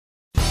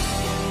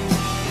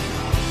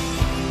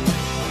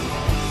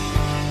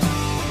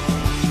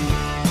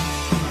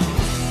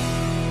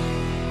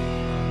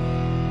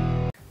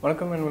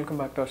வணக்கம் and welcome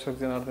back to Ashok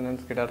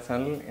Janardhanan's guitar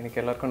channel. இன்னைக்கு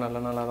எல்லாருக்கும் நல்ல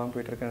நாளாக தான்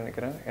போயிட்டுருக்குன்னு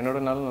நினைக்கிறேன். என்னோட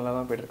நாள் நல்லா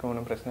தான் போயிட்டுருக்கு,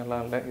 ஒன்றும்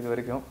பிரச்சனைலாம் இல்லை இது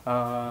வரைக்கும்.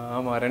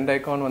 ஆமாம், 2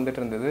 ஐக்கான் வந்துட்டு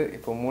இருந்தது,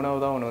 இப்போ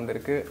 3ஆவதாக ஒன்று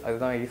வந்திருக்கு.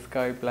 அதுதான்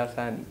sky plus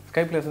and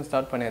sky ப்ளஸ்ன்னு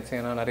start பண்ணியாச்சு.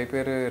 ஏன்னா நிறைய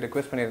பேர்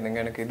ரிக்வெஸ்ட்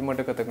பண்ணியிருந்தீங்க, எனக்கு இது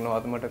மட்டும் கற்றுக்கணும்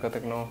அது மட்டும்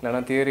கற்றுக்கணும்,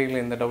 இல்லைனா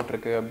தியரியில் எந்த டவுட்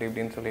இருக்குது அப்படி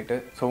இப்படின்னு சொல்லிட்டு.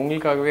 ஸோ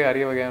உங்களுக்காகவே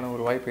அரிய வகையான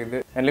ஒரு வாய்ப்பு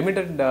இது. அண்ட்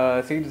லிமிட்டட்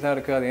சீட்ஸ் தான்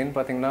இருக்குது. அது ஏன்னு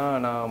பார்த்தீங்கன்னா,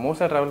 நான்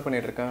மோஸ்ட்டாக ட்ராவல்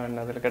பண்ணிட்டுருக்கேன்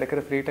அண்ட் அதில்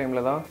கிடைக்கிற ஃப்ரீ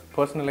டைமில் தான்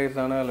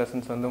பர்சனலைஸ்டான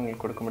லெசன்ஸ் வந்து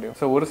உங்களுக்கு கொடுக்க முடியும்.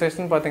 ஸோ ஒரு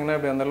செஷன் பார்த்தீங்கன்னா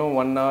இப்படி இருந்தாலும்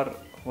 1 hour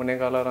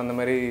 1.25 hour அந்த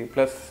மாதிரி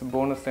ப்ளஸ்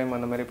போனஸ் டைம்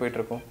அந்த மாதிரி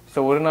போயிட்டுருக்கும். ஸோ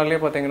ஒரு நாள்லேயே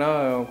பார்த்தீங்கன்னா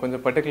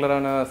கொஞ்சம்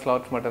பர்டிகுலரான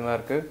ஸ்லாட்ஸ் மட்டும்தான்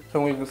இருக்குது. ஸோ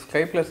உங்களுக்கு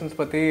ஸ்கைப் லெசன்ஸ்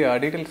பற்றி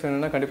டீட்டெயில்ஸ்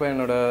வேணும்னா கண்டிப்பாக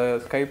என்னோட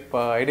ஸ்கைப்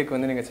ஐடிக்கு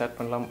வந்து நீங்கள் சேட்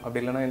பண்ணலாம். அப்படி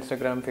இல்லைனா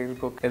இன்ஸ்டாகிராம்,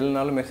 ஃபேஸ்புக்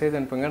எதுனாலும் மெசேஜ்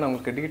அனுப்புங்க, நான்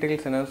உங்களுக்கு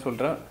டீட்டெயில்ஸ் என்னன்னு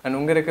சொல்கிறேன். அண்ட்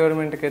உங்கள்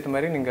ரெக்குயர்மெண்ட்டுக்கு ஏற்ற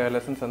மாதிரி நீங்கள்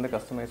லெசன்ஸ் வந்து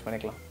கஸ்டமைஸ்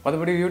பண்ணிக்கலாம்.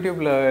 மற்றபடி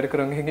யூடியூப்பில்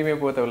இருக்கிறவங்க எங்கேயுமே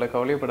போக தேவையில்ல,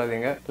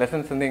 கவலையப்படாதீங்க.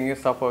 லெசன்ஸ் வந்து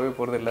எங்கேயும் ஸ்டாப் ஆகவே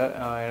போகிறதில்ல.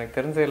 எனக்கு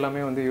தெரிஞ்ச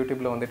எல்லாமே வந்து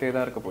யூடியூப்பில் வந்துகிட்டே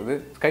தான் இருக்க போகுது.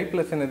 ஸ்கைப்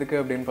லெசன்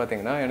எதுக்கு அப்படின்னு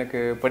பார்த்தீங்கன்னா, எனக்கு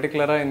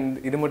பர்டிகுலராக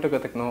இது மட்டும்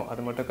கற்றுக்கணும் அது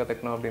மட்டும்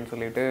கற்றுக்கணும் அப்படின்னு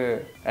சொல்லிட்டு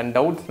அண்ட்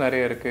டவுட்ஸ்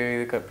நிறைய இருக்குது.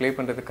 இதுக்கு ப்ளே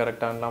பண்ணுறது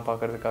கரெக்டானலாம்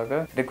பார்க்கறதுக்காக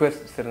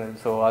ரிக்வெஸ்ட்ஸ் இருந்தது.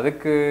 ஸோ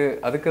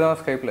அதுக்கு தான்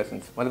ஸ்கைப்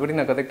லெசன்ஸ். மறுபடி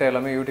நான் கற்றுக்கிட்ட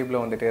எல்லாமே யூடியூப்பில்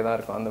வந்துகிட்டே தான்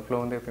இருக்கும். அந்த ஃப்ளோ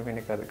வந்து எப்பயுமே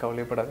நிற்காது,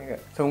 கவலைப்படாதீங்க.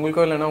 ஸோ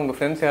உங்களுக்கோ இல்லைனா உங்கள்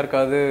ஃப்ரெண்ட்ஸ்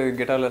யாருக்காவது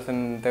கிட்டார்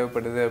லெசன்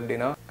தேவைப்படுது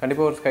அப்படின்னா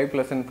கண்டிப்பாக ஒரு ஸ்கைப்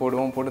லெசன்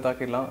போட்டு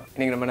தாக்கிடலாம்.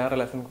 இன்றைக்கி நம்ம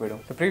நேரம் லெசனுக்கு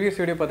போயிடும். ஸோ ப்ரீவியஸ்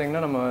வீடியோ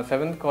பார்த்தீங்கன்னா நம்ம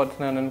 7th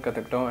chordsனா என்னன்னு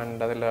கற்றுக்கிட்டோம்.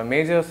 அண்ட் அதில்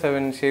மேஜர்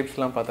 7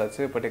 ஷேப்ஸ்லாம்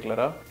பார்த்தாச்சு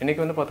பர்டிகுலராக.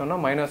 இன்றைக்கி வந்து பார்த்தோம்னா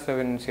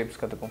 -7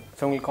 ஷேப்ஸ் கற்றுப்போம்.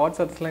 ஸோ உங்களுக்கு கார்ட்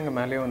செட்ஸ்லாம் இங்கே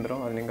மேலேயே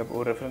வந்துடும், அது நீங்கள்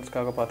ஒரு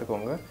ரெஃபரன்ஸ்க்காக பார்த்துக்கோங்க.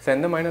 ஸோ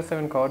எந்த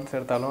 -7 கார்ட்ஸ்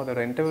எடுத்தாலும் அதோட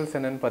இன்டர்வல்ஸ்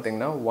என்னன்னு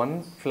பார்த்தீங்கன்னா 1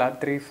 flat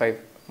 3 5.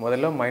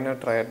 முதல்ல மைனர்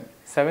ட்ரையட்,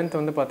 7th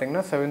வந்து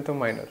பார்த்தீங்கன்னா 7th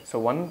minor. So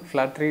 1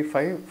 flat 3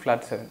 5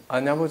 flat 7.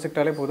 அது ஞாபகம்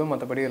வச்சுக்கிட்டாலே போதும்,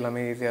 மற்றபடி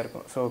எல்லாமே ஈஸியாக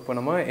இருக்கும். ஸோ இப்போ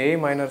நம்ம A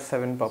minor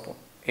 7 பார்ப்போம்.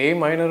 A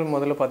minor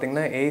முதல்ல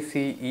பார்த்தீங்கன்னா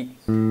ACE.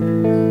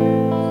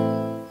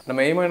 நம்ம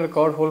A minor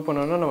கார்ட் ஹோல்ட்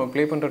பண்ணோம்னா நம்ம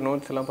ப்ளே பண்ணுற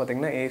நோட்ஸ் எல்லாம்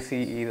பார்த்தீங்கன்னா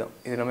ACE தான்.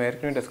 இது நம்ம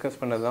ஏற்கனவே டிஸ்கஸ்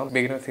பண்ணது தான்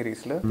பிகினர்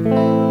சீரீஸில்.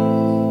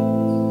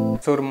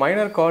 ஸோ ஒரு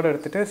மைனர் கார்டு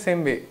எடுத்துகிட்டு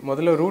சேம் வே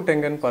முதல்ல ரூட்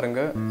எங்கன்னு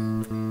பாருங்கள்.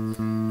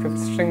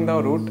 5th string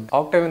தான் ரூட்.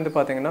 ஆக்டேவ் வந்து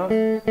பார்த்தீங்கன்னா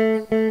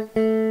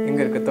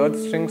இங்கே இருக்குது, 3rd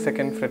string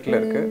 2nd fretல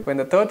இருக்குது. இப்போ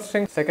இந்த 3rd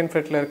string 2nd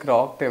fretல இருக்கிற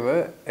ஆக்டேவை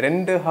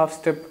 2 half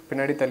step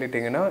பின்னாடி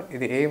தள்ளிட்டிங்கன்னா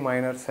இது A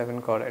minor 7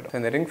 கார்டு ஆகிடும்.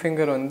 இந்த ரிங்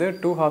ஃபிங்கர் வந்து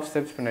 2 half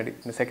steps பின்னாடி,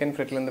 இந்த 2nd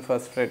fretலேருந்து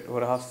 1st fret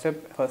ஒரு half step,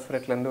 1st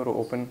fretலேருந்து ஒரு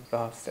ஓப்பன் ஒரு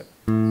half step.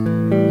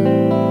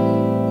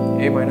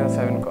 A minor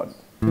 7 card.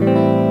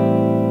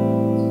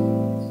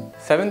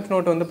 7th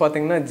note வந்து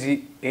பார்த்தீங்கன்னா G,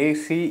 A,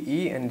 C, E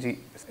and G.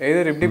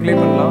 எதர் இப்படி ப்ளே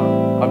பண்ணலாம்,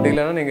 அப்படி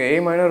இல்லைன்னா நீங்கள் A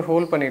minor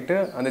ஹோல்ட் பண்ணிவிட்டு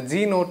அந்த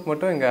G நோட்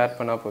மட்டும் இங்கே ஆட்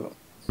பண்ணால் போதும்.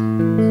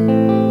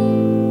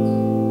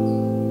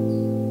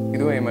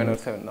 இதுவும் A minor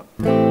 7 தான்.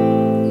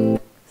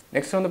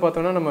 நெக்ஸ்ட் வந்து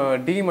பார்த்தோம்னா நம்ம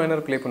D minor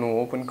ப்ளே பண்ணுவோம்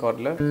ஓப்பன்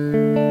கார்டில்.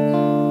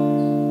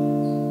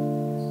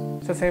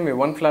 ஸோ சேம்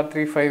 1 flat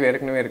 3 5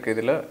 ஏற்கனவே இருக்குது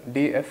இதில்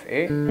D, F,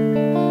 A.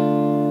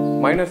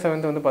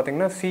 -7th வந்து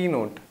பார்த்தீங்கன்னா C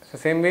note. So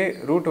same way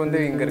root வந்து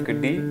இங்கே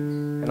இருக்குது D,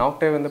 அண்ட்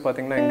ஆக்டேவ் வந்து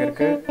பார்த்தீங்கன்னா இங்கே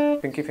இருக்குது,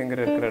 பிங்கி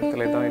ஃபிங்கர் இருக்கிற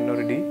இடத்துல தான்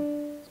இன்னொரு D.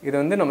 இது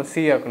வந்து நம்ம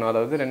C ஆக்கணும்,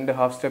 அதாவது 2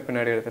 half step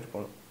பின்னாடி எடுத்துகிட்டு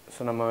போகணும். ஸோ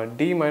நம்ம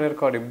D minor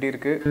கார்டு இப்படி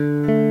இருக்குது,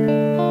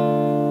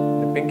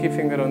 இந்த பிங்கி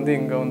ஃபிங்கர் வந்து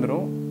இங்கே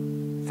வந்துடும்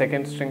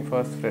 2nd string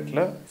 1st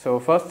fretல. So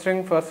 1st string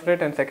 1st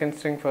fret and 2nd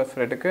string 1st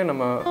fretக்கு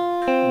நம்ம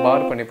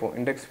பார் பண்ணிப்போம்.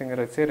 இண்டெக்ஸ்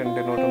ஃபிங்கர் வச்சு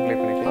 2 நோட்டும் ப்ளே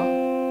பண்ணிக்கலாம்.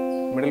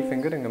 மிடில்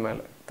ஃபிங்கர் இங்கே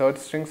மேலே 3rd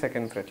string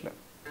 2nd fretல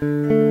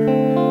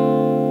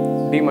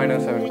D minor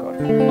 7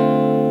 card.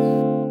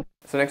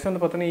 So next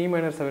வந்து பார்த்தோன்னா E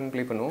minor 7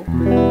 ப்ளே பண்ணுவோம்.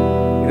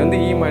 இது வந்து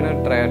E minor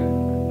ட்ரையட்.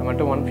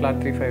 நம்மகிட்ட 1 flat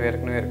 3 5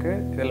 ஏற்கனவே இருக்குது.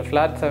 இதில்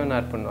flat 7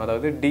 ஆட் பண்ணும்,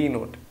 அதாவது D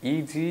note, E,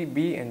 G, B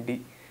and D.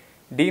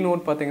 D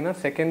note பார்த்தீங்கன்னா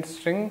 2nd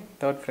string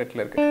 3rd fretல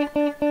இருக்குது.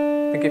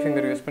 பிங்கி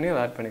ஃபிங்கர் யூஸ் பண்ணி அதை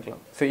ஆட்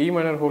பண்ணிக்கலாம். ஸோ E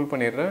minor ஹோல்ட்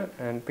பண்ணிடுறேன்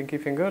and Pinki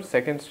finger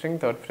 2nd string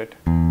 3rd fret.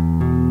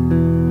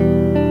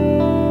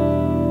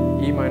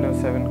 E minor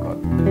 7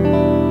 card.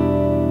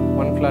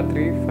 1 flat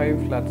 3 5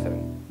 flat 7.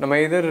 நம்ம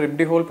எதர்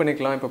இப்படி ஹோல்ட்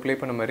பண்ணிக்கலாம் இப்போ ப்ளே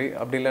பண்ண மாதிரி,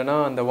 அப்படி இல்லைனா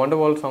அந்த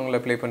வண்டர்வால் சாங்கில்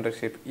ப்ளே பண்ணுற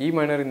ஷேப் E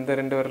minor இந்த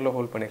 2 விரலில்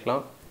ஹோல்ட்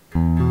பண்ணிக்கலாம்.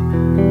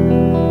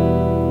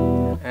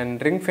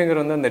 அண்ட் ரிங் ஃபிங்கர்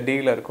வந்து அந்த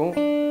Dயில் இருக்கும்.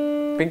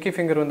 பிங்கி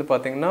ஃபிங்கர் வந்து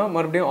பார்த்தீங்கன்னா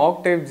மறுபடியும்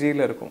ஆக்டேவ்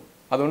Gயில் இருக்கும்.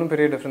 அது ஒன்றும்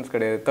பெரிய டிஃப்ரென்ஸ்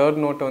கிடையாது. 3rd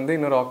நோட்டை வந்து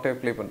இன்னொரு ஆக்டேவ்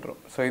ப்ளே பண்ணுறோம்.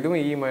 ஸோ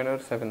இதுவும் E minor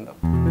 7 தான்.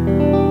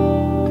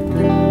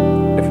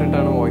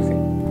 டிஃப்ரெண்ட்டான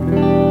வாய்ஸிங்.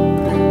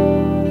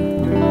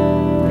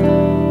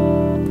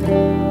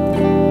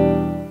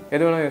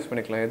 எது வேணால் யூஸ்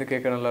பண்ணிக்கலாம், எது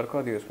கேட்க நல்லாயிருக்கோ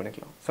அது யூஸ்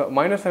பண்ணிக்கலாம். ஸோ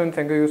 -7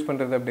 எங்கே யூஸ்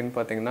பண்ணுறது அப்படின்னு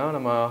பார்த்தீங்கன்னா,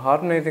 நம்ம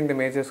ஹார்மனைசிங் த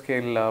மேஜர்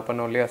ஸ்கேல்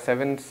பண்ணோம் இல்லையா,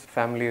 7s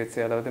ஃபேமிலி வச்சு,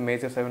 அதாவது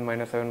major 7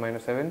 -7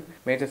 -7,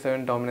 major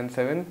 7 dominant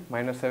 7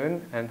 -7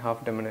 and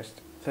half diminished.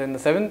 So இந்த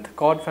 7th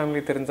கார்ட்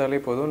ஃபேமிலி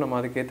தெரிஞ்சாலே போதும், நம்ம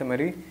அதுக்கேற்ற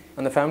மாதிரி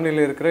அந்த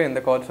ஃபேமிலியில் இருக்கிற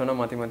எந்த கார்ட்ஸ் வேணால்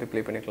மாற்றி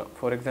ப்ளே பண்ணிக்கலாம்.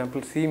 ஃபார்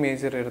எக்ஸாம்பிள் C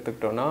மேஜர்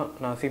எடுத்துக்கிட்டோன்னா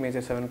நான் C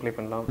மேஜர் 7 ப்ளே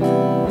பண்ணலாம்.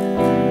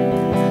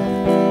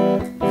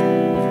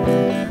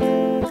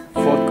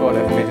 4th card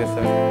F major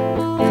 7,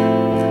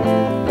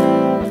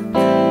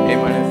 A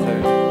minor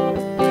 7,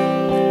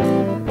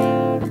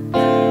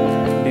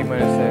 D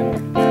minor 7,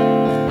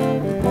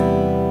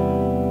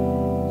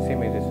 C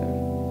major 7.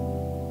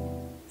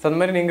 So அந்த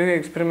மாதிரி நீங்களே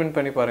எக்ஸ்பெரிமெண்ட்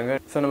பண்ணி பாருங்கள்.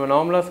 ஸோ நம்ம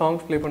நார்மலாக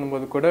சாங்ஸ் ப்ளே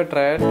பண்ணும்போது கூட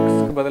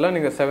ட்ரையாட்ஸ்க்கு பதிலாக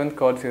நீங்கள் 7th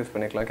கார்ட்ஸ் யூஸ்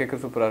பண்ணிக்கலாம். கேட்க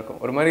சூப்பராக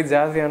இருக்கும். ஒரு மாதிரி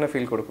ஜாஸியான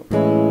ஃபீல் கொடுக்கும்.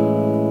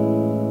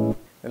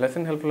 இந்த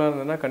லெசன் ஹெல்ப்ஃபுல்லாக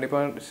இருந்ததுன்னா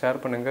கண்டிப்பாக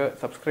ஷேர் பண்ணுங்கள்.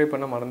 சப்ஸ்கிரைப்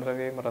பண்ண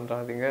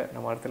மறந்துடாதீங்க.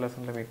 நம்ம அடுத்த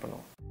லெசனில் மீட்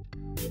பண்ணுவோம்.